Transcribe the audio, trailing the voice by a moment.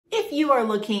if you are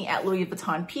looking at Louis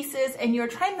Vuitton pieces and you're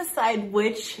trying to decide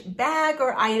which bag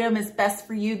or item is best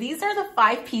for you, these are the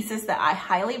 5 pieces that I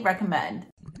highly recommend.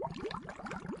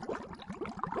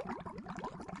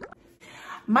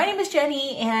 My name is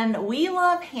Jenny and we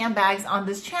love handbags on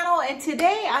this channel, and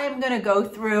today I am going to go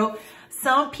through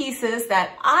some pieces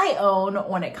that I own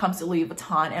when it comes to Louis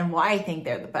Vuitton and why I think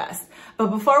they're the best. But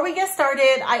before we get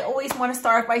started, I always want to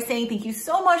start by saying thank you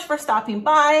so much for stopping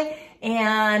by.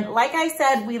 And like I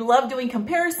said, we love doing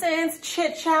comparisons,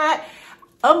 chit chat,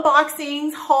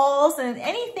 unboxings, hauls, and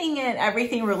anything and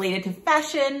everything related to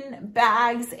fashion,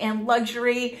 bags, and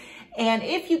luxury. And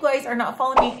if you guys are not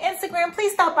following me on Instagram,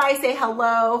 please stop by, say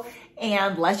hello,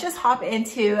 and let's just hop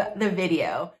into the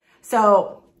video.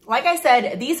 So like I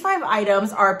said, these 5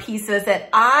 items are pieces that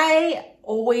I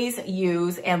always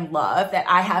use and love that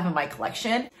I have in my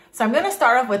collection. So I'm going to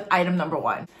start off with item number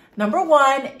 1. Number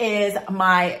 1 is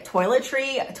my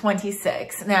Toiletry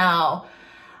 26. Now,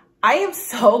 I am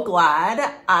so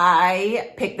glad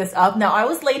I picked this up. Now, I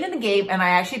was late in the game and I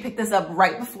actually picked this up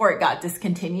right before it got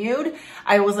discontinued.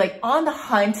 I was like on the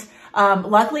hunt.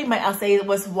 Luckily, my essay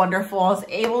was wonderful. I was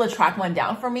able to track one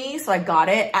down for me. So I got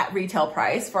it at retail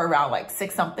price for around like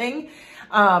 6 something.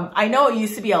 I know it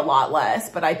used to be a lot less,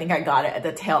 but I think I got it at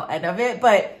the tail end of it.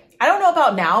 But I don't know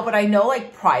about now, but I know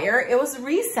like prior it was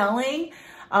reselling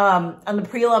on the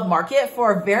pre-love market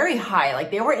for very high,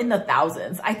 like they were in the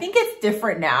thousands. I think it's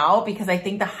different now because I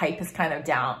think the hype has kind of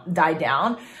died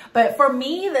down. But for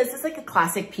me, this is like a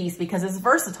classic piece because it's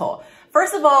versatile.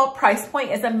 First of all, price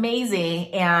point is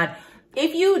amazing. And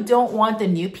if you don't want the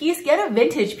new piece, get a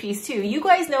vintage piece too. You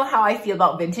guys know how I feel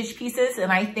about vintage pieces.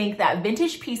 And I think that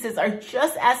vintage pieces are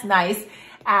just as nice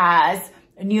as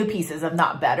new pieces, if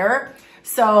not better.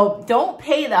 So don't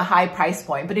pay the high price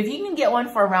point, but if you can get one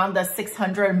for around the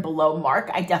 600 and below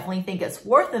mark, I definitely think it's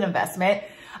worth an investment.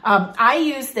 I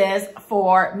use this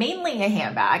for mainly a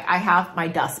handbag. I have my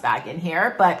dust bag in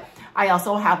here, but I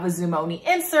also have a Zoomoni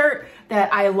insert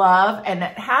that I love, and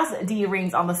it has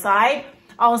D-rings on the side.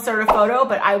 I'll insert a photo,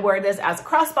 but I wear this as a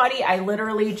crossbody. I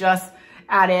literally just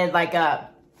added like a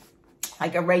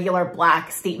regular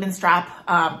black statement strap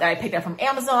that I picked up from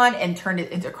Amazon and turned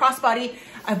it into a crossbody.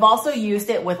 I've also used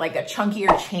it with like a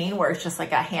chunkier chain where it's just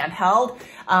like a handheld,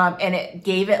 and it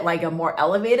gave it like a more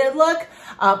elevated look.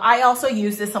 I also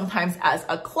use this sometimes as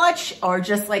a clutch or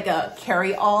just like a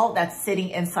carry-all that's sitting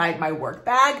inside my work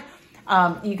bag.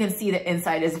 You can see the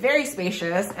inside is very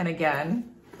spacious. And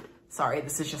again, sorry,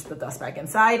 this is just the dust bag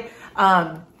inside.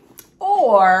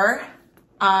 Or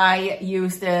I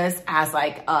use this as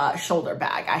like a shoulder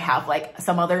bag. I have like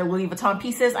some other Louis Vuitton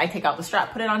pieces. I take out the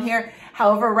strap, put it on here.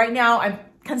 However, right now I'm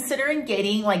considering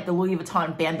getting like the Louis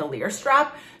Vuitton bandolier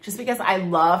strap just because I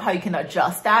love how you can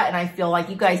adjust that. And I feel like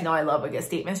you guys know I love a good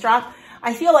statement strap.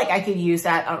 I feel like I could use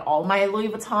that on all my Louis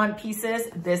Vuitton pieces,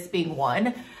 this being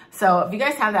one. So if you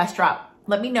guys have that strap,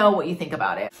 let me know what you think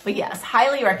about it. But yes,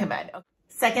 highly recommend.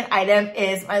 Second item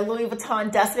is my Louis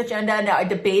Vuitton desk agenda. Now, I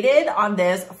debated on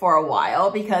this for a while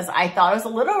because I thought it was a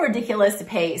little ridiculous to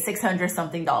pay $600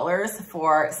 something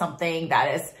for something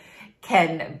that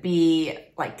can be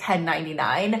like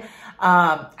 $10.99.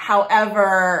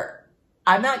 However,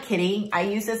 I'm not kidding. I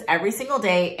use this every single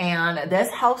day and this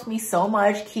helps me so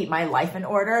much keep my life in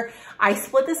order. I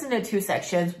split this into 2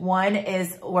 sections. One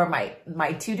is where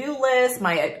my to-do list,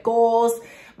 my goals,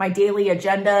 my daily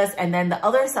agendas, and then the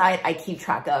other side, I keep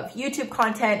track of YouTube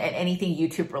content and anything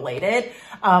YouTube related.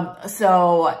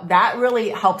 So that really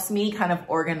helps me kind of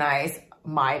organize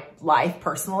my life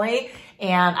personally.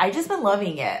 And I just been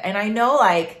loving it. And I know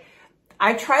like,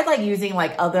 I've tried like using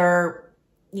like other,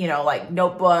 you know, like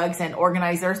notebooks and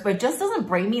organizers, but it just doesn't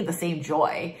bring me the same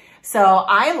joy. So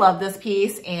I love this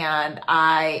piece and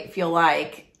I feel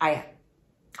like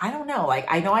I don't know, like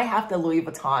I know I have the Louis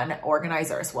Vuitton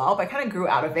organizer as well, but I kind of grew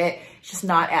out of it. It's just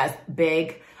not as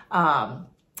big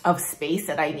of space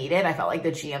that I needed. I felt like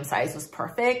the GM size was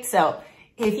perfect. So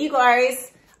if you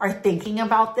guys are thinking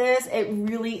about this, it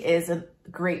really is a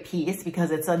great piece because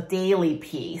it's a daily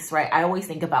piece, right? I always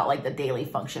think about like the daily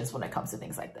functions when it comes to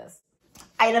things like this.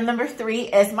 Item number 3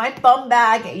 is my bum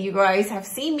bag. You guys have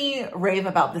seen me rave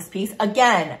about this piece.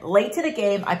 Again, late to the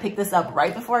game. I picked this up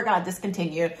right before it got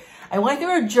discontinued. I went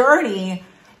through a journey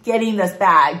getting this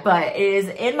bag, but it is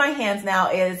in my hands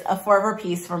now. It is a forever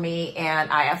piece for me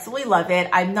and I absolutely love it.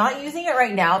 I'm not using it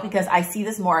right now because I see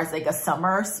this more as like a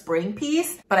summer spring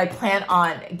piece, but I plan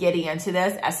on getting into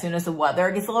this as soon as the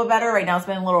weather gets a little better. Right now it's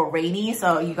been a little rainy,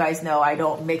 so you guys know I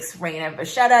don't mix rain and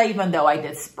vachetta, even though I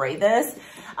did spray this.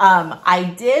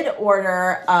 I did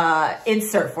order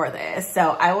insert for this,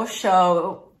 so I will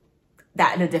show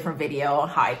that in a different video,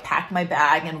 how I pack my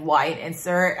bag and why an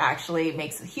insert actually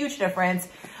makes a huge difference.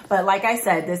 But like I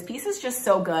said, this piece is just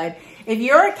so good. If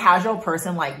you're a casual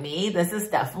person like me, this is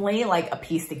definitely like a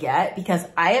piece to get because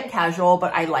I am casual,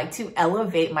 but I like to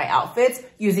elevate my outfits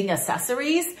using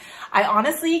accessories. I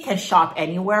honestly can shop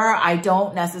anywhere. I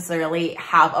don't necessarily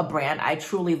have a brand I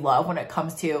truly love when it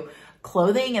comes to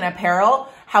clothing and apparel.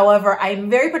 However, I'm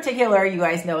very particular, you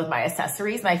guys know, with my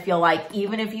accessories. And I feel like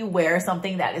even if you wear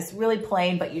something that is really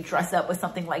plain, but you dress up with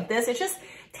something like this, it just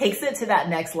takes it to that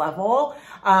next level.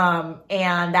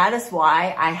 And that is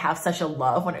why I have such a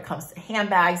love when it comes to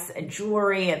handbags and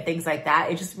jewelry and things like that.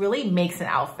 It just really makes an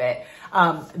outfit.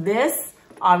 This,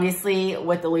 obviously,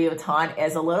 with the Louis Vuitton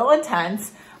is a little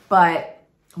intense, but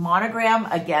monogram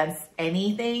against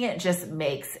anything just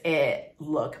makes it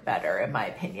look better, in my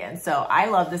opinion. So I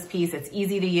love this piece. It's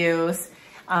easy to use.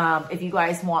 If you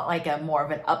guys want like a more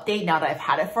of an update now that I've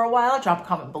had it for a while, drop a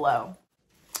comment below.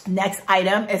 Next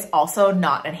item is also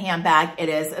not a handbag. It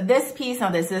is this piece. Now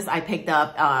this is, I picked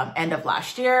up end of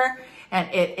last year,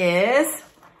 and it is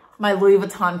my Louis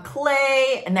Vuitton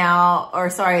clay now, or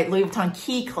sorry, Louis Vuitton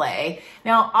key clay.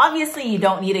 Now, obviously you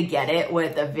don't need to get it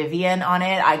with the Vivian on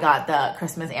it. I got the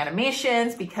Christmas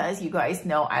animations because you guys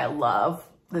know I love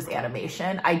this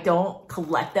animation. I don't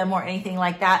collect them or anything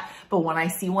like that, but when I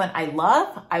see one I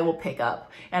love, I will pick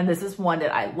up. And this is one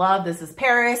that I love. This is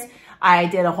Paris. I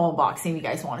did a whole unboxing. You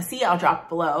guys want to see, I'll drop it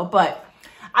below. But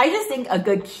I just think a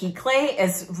good key clay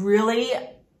is really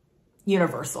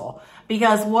universal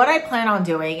because what I plan on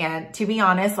doing, and to be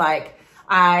honest, like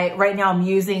right now I'm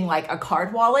using like a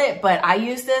card wallet, but I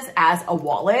use this as a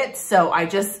wallet. So I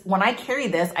just, when I carry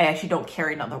this, I actually don't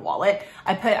carry another wallet.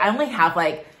 I only have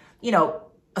like, you know,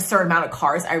 a certain amount of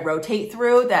cards I rotate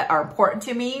through that are important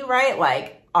to me, right?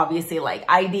 Like obviously like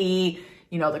ID,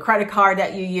 you know, the credit card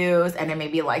that you use, and then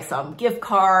maybe like some gift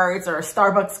cards or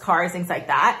Starbucks cards, things like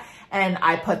that. And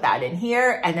I put that in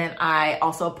here. And then I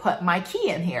also put my key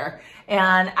in here.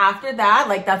 And after that,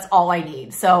 like that's all I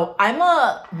need. So I'm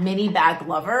a mini bag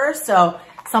lover. So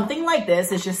something like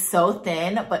this is just so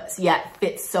thin, but yet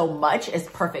fits so much is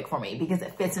perfect for me because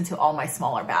it fits into all my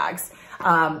smaller bags.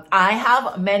 I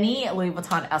have many Louis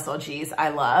Vuitton SLGs I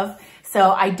love.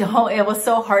 So it was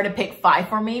so hard to pick 5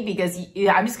 for me because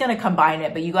I'm just going to combine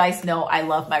it. But you guys know I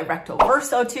love my Recto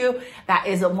Verso too. That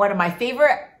is one of my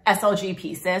favorite SLG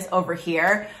pieces over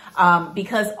here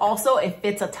because also it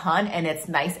fits a ton and it's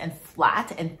nice and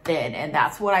flat and thin. And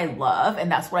that's what I love.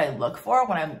 And that's what I look for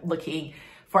when I'm looking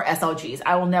for SLGs.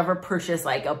 I will never purchase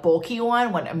like a bulky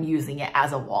one when I'm using it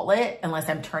as a wallet unless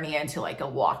I'm turning it into like a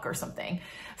walk or something.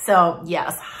 So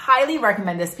yes, highly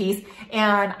recommend this piece.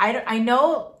 And I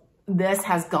know this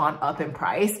has gone up in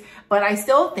price, but I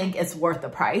still think it's worth the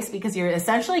price because you're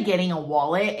essentially getting a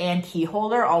wallet and key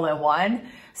holder all in one.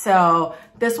 So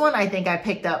this one I think I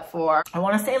picked up for, I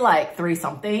want to say like 3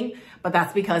 something, but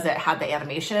that's because it had the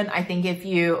animation. I think if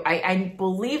you, I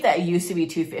believe that it used to be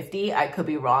 $250. I could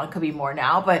be wrong, could be more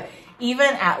now, but even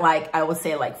at like, I would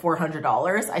say like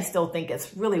 $400, I still think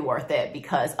it's really worth it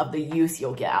because of the use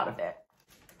you'll get out of it.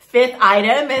 5th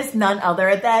item is none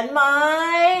other than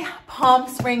my Palm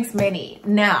Springs Mini.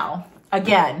 Now,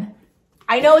 again,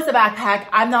 I know it's a backpack.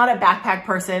 I'm not a backpack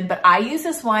person, but I use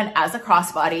this one as a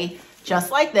crossbody.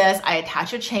 Just like this, I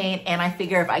attach a chain and I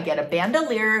figure if I get a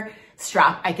bandolier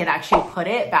strap, I could actually put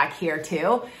it back here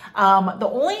too. The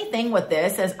only thing with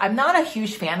this is I'm not a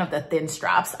huge fan of the thin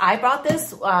straps. I brought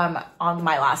this on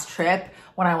my last trip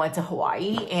when I went to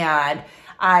Hawaii and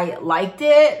I liked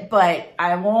it, but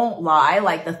I won't lie,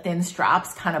 like the thin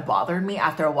straps kind of bothered me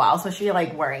after a while, especially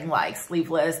like wearing like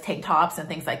sleeveless tank tops and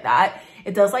things like that.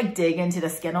 It does like dig into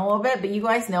the skin a little bit, but you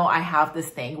guys know I have this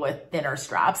thing with thinner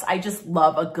straps. I just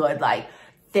love a good like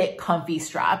thick, comfy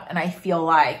strap. And I feel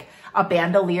like a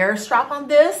bandolier strap on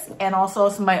this and also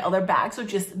some of my other bags would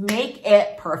just make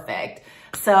it perfect.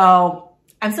 So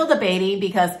I'm still debating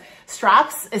because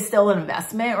straps is still an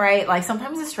investment, right? Like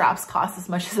sometimes the straps cost as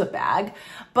much as a bag,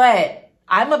 but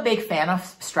I'm a big fan of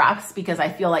straps because I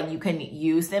feel like you can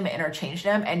use them, interchange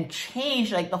them, and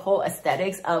change like the whole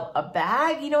aesthetics of a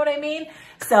bag, you know what I mean?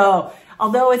 So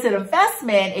although it's an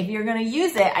investment, if you're gonna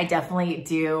use it, I definitely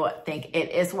do think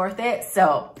it is worth it.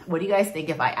 So what do you guys think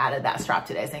if I added that strap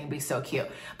today? I think it'd be so cute.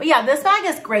 But yeah, this bag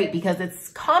is great because it's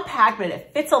compact, but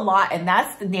it fits a lot, and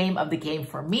that's the name of the game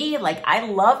for me. Like I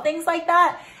love things like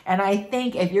that. And I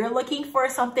think if you're looking for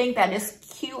something that is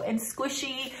cute and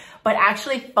squishy, but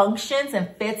actually functions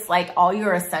and fits like all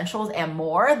your essentials and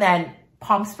more, then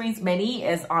Palm Springs Mini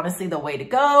is honestly the way to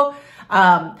go.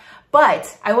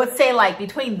 But I would say like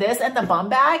between this and the bum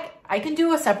bag, I can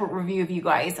do a separate review if you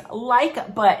guys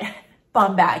like, but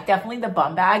bum bag, definitely the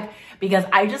bum bag, because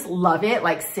I just love it,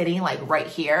 like sitting like right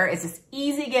here. It's just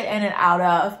easy to get in and out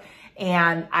of.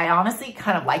 And I honestly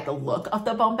kind of like the look of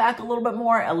the bum bag a little bit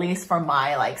more, at least for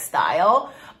my like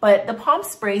style. But the Palm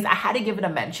Springs, I had to give it a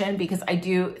mention because I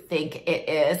do think it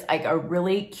is like a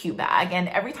really cute bag. And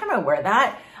every time I wear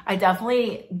that, I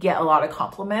definitely get a lot of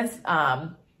compliments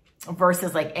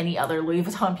versus like any other Louis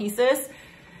Vuitton pieces.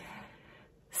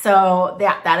 So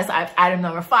that is item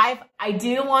number 5. I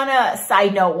do want to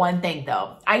side note one thing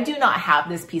though. I do not have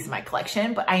this piece in my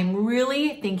collection, but I'm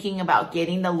really thinking about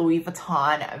getting the Louis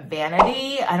Vuitton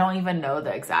vanity. I don't even know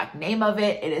the exact name of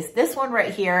it. It is this one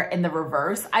right here in the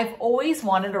reverse. I've always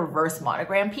wanted a reverse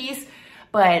monogram piece,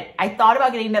 but I thought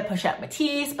about getting the Pochette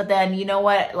Métis, but then you know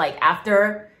what, like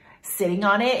after sitting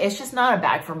on it, it's just not a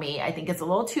bag for me. I think it's a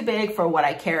little too big for what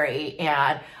I carry,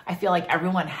 and I feel like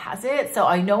everyone has it. So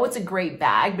I know it's a great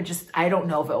bag, but just I don't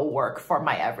know if it will work for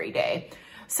my everyday.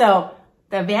 So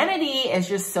the vanity is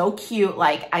just so cute.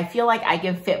 Like I feel like I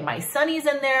can fit my sunnies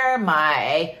in there,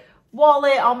 my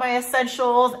wallet, all my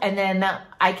essentials, and then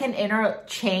I can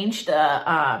interchange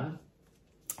the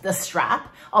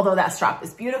strap, although that strap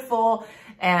is beautiful.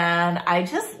 And I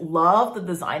just love the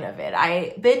design of it.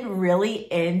 I've been really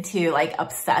into, like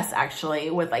obsessed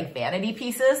actually with like vanity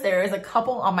pieces. There is a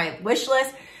couple on my wish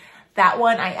list. That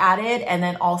one I added. And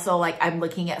then also like I'm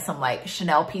looking at some like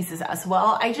Chanel pieces as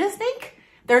well. I just think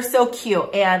they're so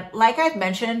cute. And like I've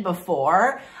mentioned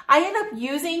before, I end up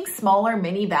using smaller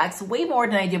mini bags way more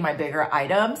than I do my bigger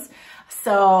items.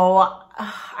 So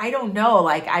I don't know,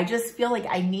 like I just feel like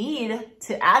I need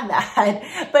to add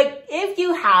that. But if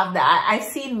you have that, I've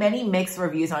seen many mixed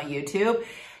reviews on YouTube.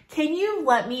 Can you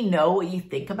let me know what you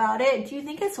think about it? Do you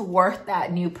think it's worth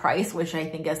that new price, which I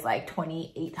think is like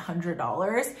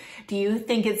 $2,800? Do you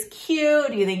think it's cute?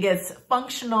 Do you think it's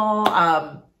functional?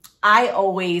 I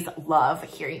always love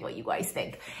hearing what you guys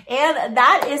think. And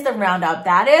that is the roundup.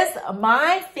 That is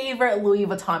my favorite Louis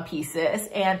Vuitton pieces.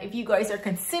 And if you guys are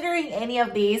considering any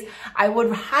of these, I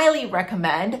would highly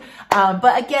recommend.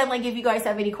 But again, like if you guys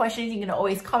have any questions, you can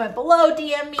always comment below,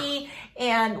 DM me.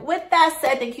 And with that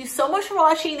said, thank you so much for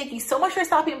watching. Thank you so much for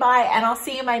stopping by, and I'll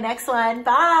see you in my next one.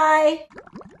 Bye.